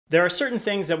There are certain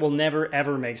things that will never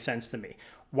ever make sense to me.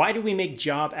 Why do we make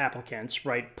job applicants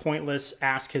write pointless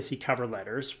ass-kissy cover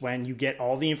letters when you get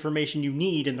all the information you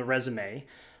need in the resume?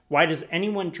 Why does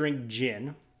anyone drink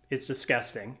gin? It's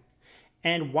disgusting.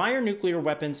 And why are nuclear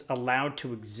weapons allowed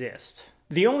to exist?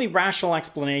 The only rational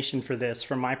explanation for this,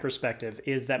 from my perspective,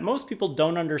 is that most people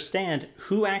don't understand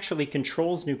who actually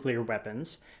controls nuclear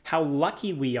weapons, how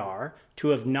lucky we are to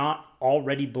have not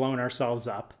already blown ourselves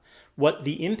up, what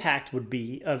the impact would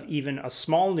be of even a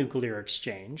small nuclear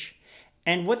exchange,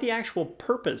 and what the actual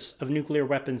purpose of nuclear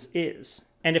weapons is.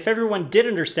 And if everyone did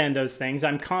understand those things,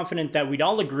 I'm confident that we'd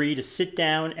all agree to sit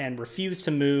down and refuse to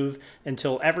move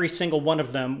until every single one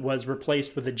of them was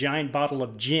replaced with a giant bottle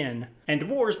of gin, and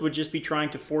wars would just be trying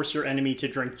to force your enemy to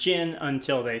drink gin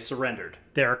until they surrendered.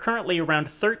 There are currently around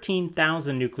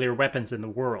 13,000 nuclear weapons in the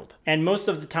world, and most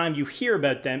of the time you hear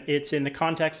about them, it's in the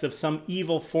context of some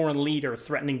evil foreign leader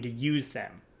threatening to use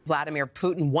them. Vladimir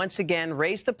Putin once again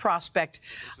raised the prospect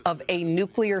of a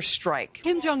nuclear strike.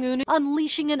 Kim Jong-un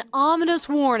unleashing an ominous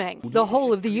warning. The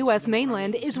whole of the U.S.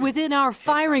 mainland is within our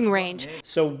firing range.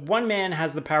 So one man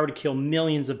has the power to kill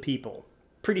millions of people.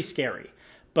 Pretty scary.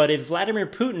 But if Vladimir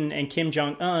Putin and Kim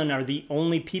Jong-un are the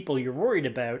only people you're worried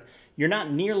about, you're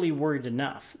not nearly worried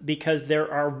enough, because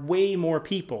there are way more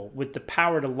people with the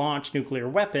power to launch nuclear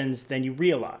weapons than you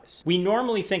realize. We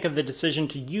normally think of the decision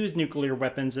to use nuclear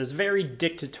weapons as very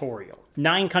dictatorial.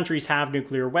 9 countries have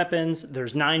nuclear weapons,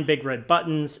 there's 9 big red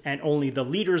buttons, and only the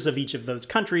leaders of each of those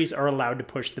countries are allowed to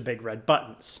push the big red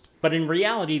buttons. But in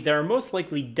reality, there are most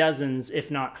likely dozens, if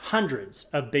not hundreds,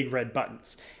 of big red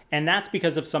buttons. And that's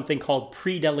because of something called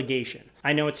pre-delegation.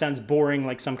 I know it sounds boring,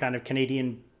 like some kind of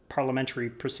Canadian parliamentary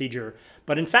procedure,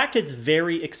 but in fact it's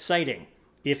very exciting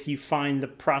if you find the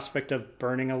prospect of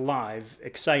burning alive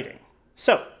exciting.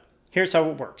 So, here's how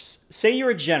it works. Say you're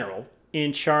a general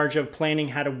in charge of planning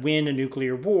how to win a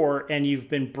nuclear war, and you've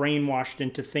been brainwashed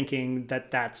into thinking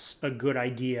that that's a good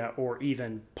idea or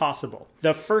even possible.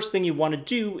 The first thing you want to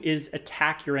do is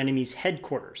attack your enemy's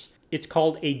headquarters. It's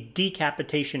called a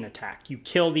decapitation attack. You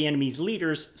kill the enemy's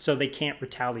leaders so they can't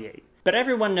retaliate. But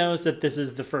everyone knows that this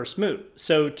is the first move.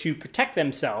 So to protect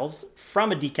themselves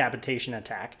from a decapitation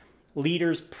attack,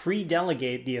 leaders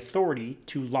pre-delegate the authority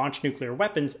to launch nuclear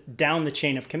weapons down the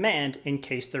chain of command in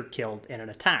case they're killed in an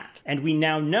attack. And we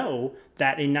now know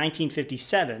that in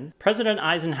 1957, President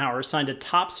Eisenhower signed a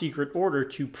top-secret order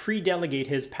to pre-delegate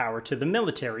his power to the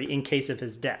military in case of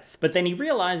his death. But then he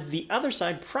realized the other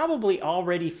side probably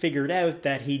already figured out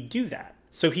that he'd do that.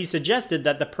 So he suggested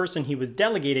that the person he was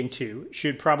delegating to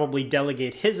should probably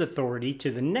delegate his authority to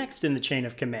the next in the chain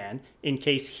of command in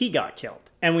case he got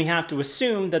killed. And we have to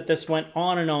assume that this went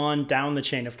on and on down the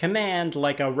chain of command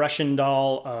like a Russian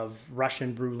doll of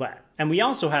Russian roulette. And we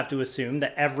also have to assume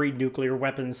that every nuclear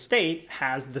weapons state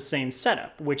has the same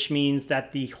setup, which means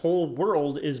that the whole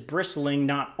world is bristling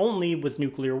not only with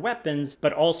nuclear weapons,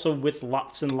 but also with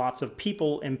lots and lots of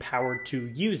people empowered to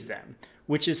use them,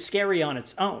 which is scary on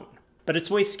its own. But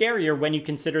it's way scarier when you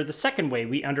consider the second way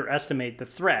we underestimate the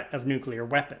threat of nuclear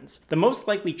weapons. The most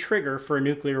likely trigger for a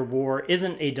nuclear war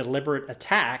isn't a deliberate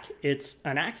attack, it's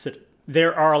an accident.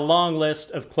 There are a long list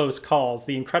of close calls.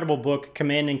 The incredible book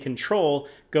Command and Control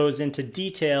goes into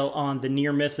detail on the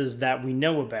near misses that we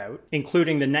know about,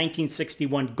 including the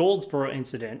 1961 Goldsboro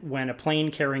incident when a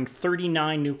plane carrying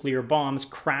 39 nuclear bombs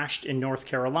crashed in North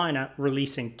Carolina,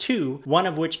 releasing 2, one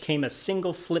of which came a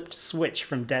single flipped switch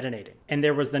from detonating. And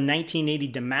there was the 1980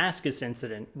 Damascus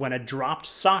incident when a dropped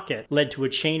socket led to a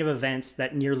chain of events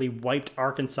that nearly wiped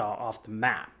Arkansas off the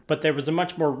map. But there was a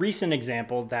much more recent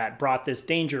example that brought this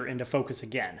danger into focus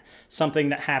again, something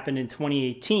that happened in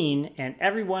 2018 and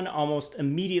everyone almost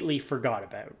immediately forgot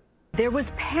about. There was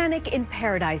panic in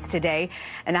paradise today.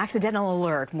 An accidental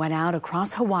alert went out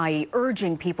across Hawaii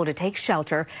urging people to take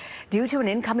shelter due to an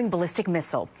incoming ballistic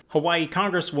missile. Hawaii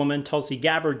Congresswoman Tulsi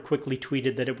Gabbard quickly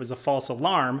tweeted that it was a false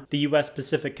alarm. The U.S.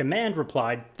 Pacific Command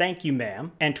replied, "Thank you,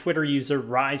 ma'am." And Twitter user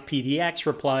RisePDX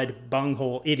replied,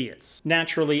 "Bunghole idiots."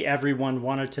 Naturally, everyone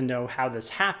wanted to know how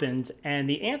this happened, and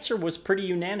the answer was pretty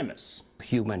unanimous.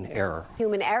 Human error.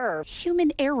 Human error.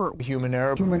 Human error. Human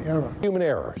error. Human error. Human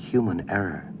error. Human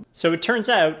error. So it turns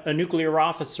out a nuclear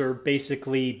officer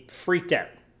basically freaked out.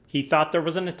 He thought there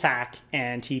was an attack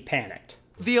and he panicked.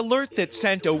 The alert that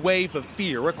sent a wave of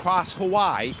fear across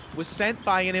Hawaii was sent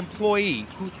by an employee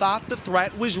who thought the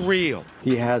threat was real.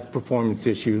 He has performance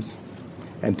issues,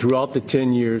 and throughout the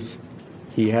 10 years,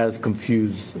 he has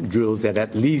confused drills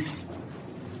at least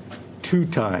 2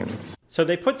 times. So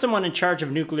they put someone in charge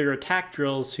of nuclear attack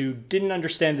drills who didn't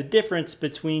understand the difference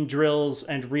between drills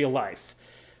and real life.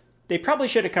 They probably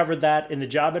should have covered that in the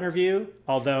job interview,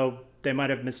 although they might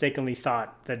have mistakenly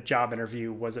thought that job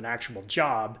interview was an actual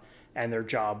job and their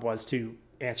job was to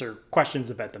answer questions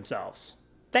about themselves.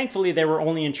 Thankfully, they were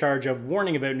only in charge of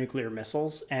warning about nuclear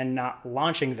missiles and not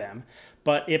launching them,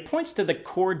 but it points to the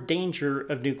core danger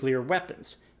of nuclear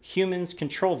weapons. Humans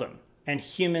control them, and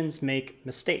humans make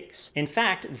mistakes. In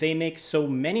fact, they make so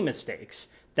many mistakes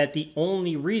that the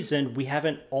only reason we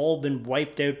haven't all been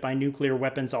wiped out by nuclear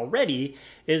weapons already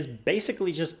is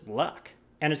basically just luck.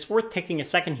 And it's worth taking a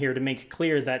second here to make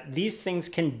clear that these things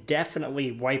can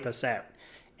definitely wipe us out,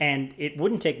 and it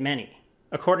wouldn't take many.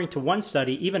 According to one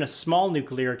study, even a small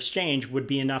nuclear exchange would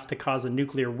be enough to cause a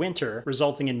nuclear winter,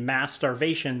 resulting in mass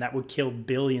starvation that would kill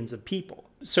billions of people.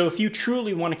 So if you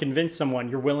truly want to convince someone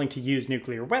you're willing to use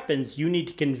nuclear weapons, you need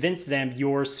to convince them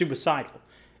you're suicidal.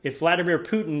 If Vladimir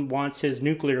Putin wants his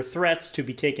nuclear threats to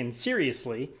be taken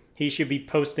seriously, he should be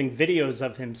posting videos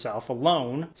of himself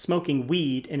alone, smoking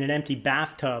weed in an empty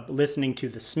bathtub, listening to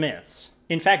the Smiths.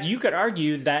 In fact, you could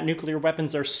argue that nuclear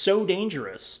weapons are so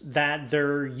dangerous that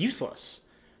they're useless.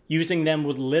 Using them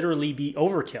would literally be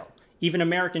overkill. Even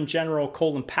American General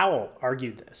Colin Powell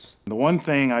argued this. The one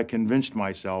thing I convinced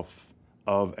myself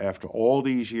of after all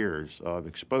these years of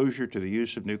exposure to the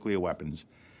use of nuclear weapons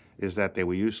is that they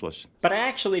were useless. But I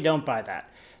actually don't buy that.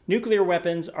 Nuclear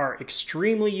weapons are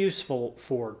extremely useful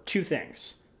for two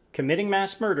things: committing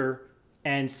mass murder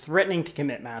and threatening to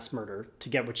commit mass murder to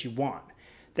get what you want.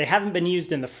 They haven't been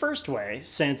used in the first way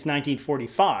since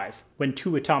 1945, when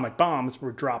 2 atomic bombs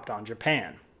were dropped on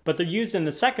Japan. But they're used in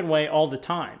the second way all the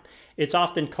time. It's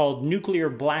often called nuclear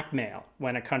blackmail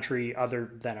when a country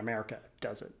other than America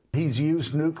does it. He's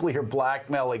used nuclear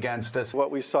blackmail against us. What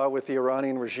we saw with the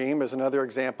Iranian regime is another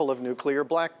example of nuclear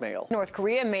blackmail. North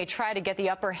Korea may try to get the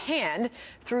upper hand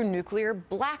through nuclear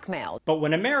blackmail. But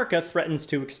when America threatens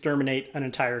to exterminate an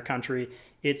entire country,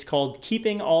 it's called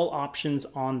keeping all options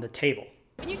on the table.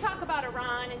 When you talk about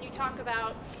Iran and you talk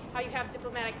about how you have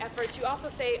diplomatic efforts, you also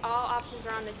say all options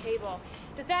are on the table.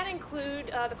 Does that include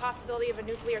the possibility of a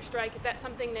nuclear strike? Is that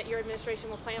something that your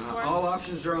administration will plan for? All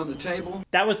options are on the table.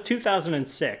 That was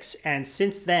 2006, and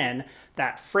since then,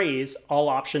 that phrase, all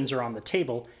options are on the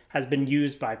table, has been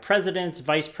used by presidents,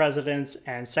 vice presidents,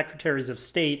 and secretaries of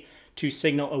state to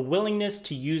signal a willingness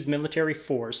to use military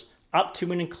force up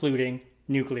to and including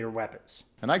nuclear weapons.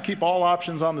 And I keep all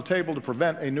options on the table to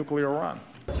prevent a nuclear run.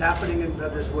 What's happening in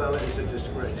Venezuela is a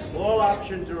disgrace. All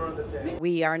options are on the table.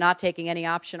 We are not taking any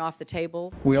option off the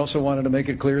table. We also wanted to make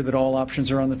it clear that all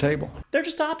options are on the table. They're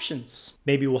just options.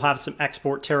 Maybe we'll have some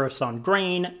export tariffs on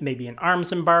grain, maybe an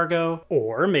arms embargo,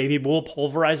 or maybe we'll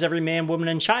pulverize every man, woman,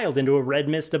 and child into a red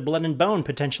mist of blood and bone,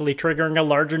 potentially triggering a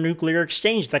larger nuclear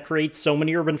exchange that creates so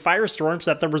many urban firestorms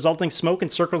that the resulting smoke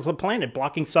encircles the planet,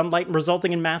 blocking sunlight and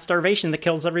resulting in mass starvation that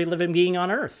kills every living being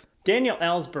on Earth. Daniel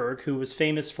Ellsberg, who was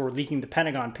famous for leaking the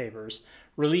Pentagon Papers,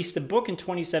 released a book in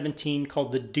 2017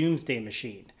 called The Doomsday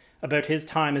Machine, about his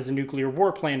time as a nuclear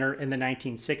war planner in the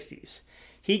 1960s.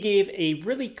 He gave a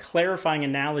really clarifying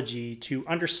analogy to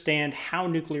understand how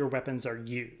nuclear weapons are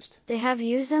used. They have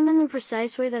used them in the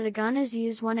precise way that a gun is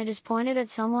used when it is pointed at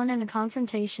someone in a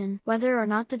confrontation, whether or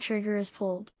not the trigger is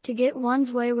pulled. To get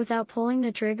one's way without pulling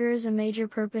the trigger is a major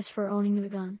purpose for owning the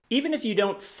gun. Even if you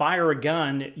don't fire a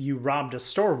gun you robbed a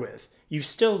store with, you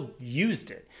still used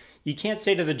it. You can't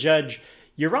say to the judge,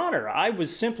 "Your Honor, I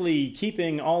was simply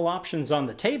keeping all options on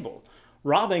the table.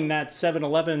 Robbing that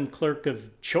 7-Eleven clerk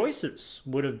of choices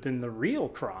would have been the real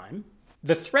crime."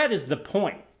 The threat is the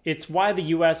point. It's why the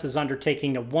US is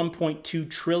undertaking a $1.2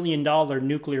 trillion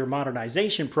nuclear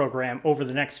modernization program over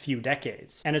the next few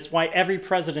decades. And it's why every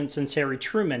president since Harry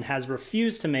Truman has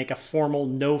refused to make a formal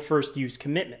no first use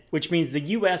commitment, which means the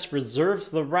US reserves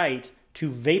the right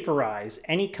to vaporize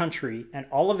any country and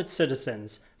all of its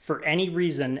citizens for any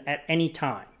reason at any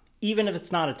time, even if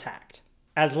it's not attacked.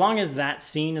 As long as that's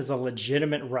seen as a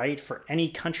legitimate right for any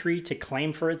country to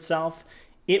claim for itself,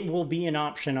 it will be an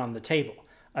option on the table,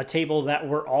 a table that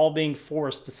we're all being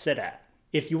forced to sit at.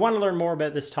 If you want to learn more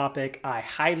about this topic, I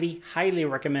highly, highly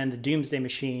recommend The Doomsday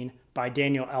Machine by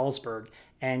Daniel Ellsberg,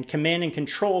 and Command and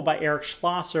Control by Eric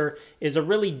Schlosser is a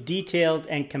really detailed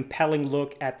and compelling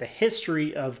look at the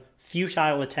history of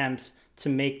futile attempts to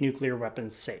make nuclear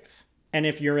weapons safe. And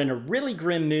if you're in a really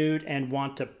grim mood and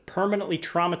want to permanently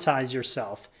traumatize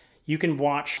yourself, you can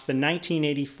watch the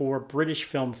 1984 British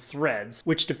film Threads,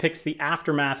 which depicts the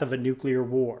aftermath of a nuclear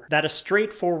war. That a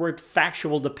straightforward,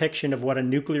 factual depiction of what a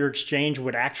nuclear exchange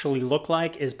would actually look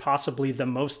like is possibly the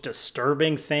most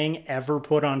disturbing thing ever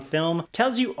put on film,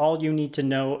 tells you all you need to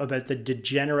know about the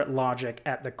degenerate logic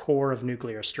at the core of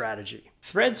nuclear strategy.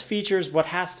 Threads features what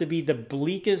has to be the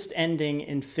bleakest ending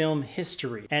in film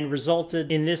history and resulted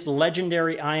in this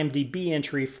legendary IMDb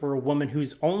entry for a woman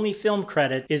whose only film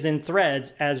credit is in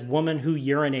Threads as woman who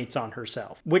urinates on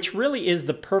herself, which really is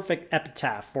the perfect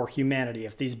epitaph for humanity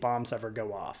if these bombs ever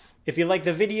go off. If you like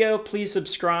the video, please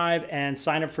subscribe and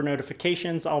sign up for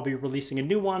notifications. I'll be releasing a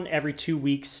new one every 2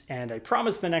 weeks, and I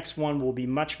promise the next one will be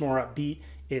much more upbeat.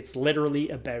 It's literally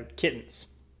about kittens.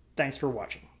 Thanks for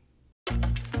watching.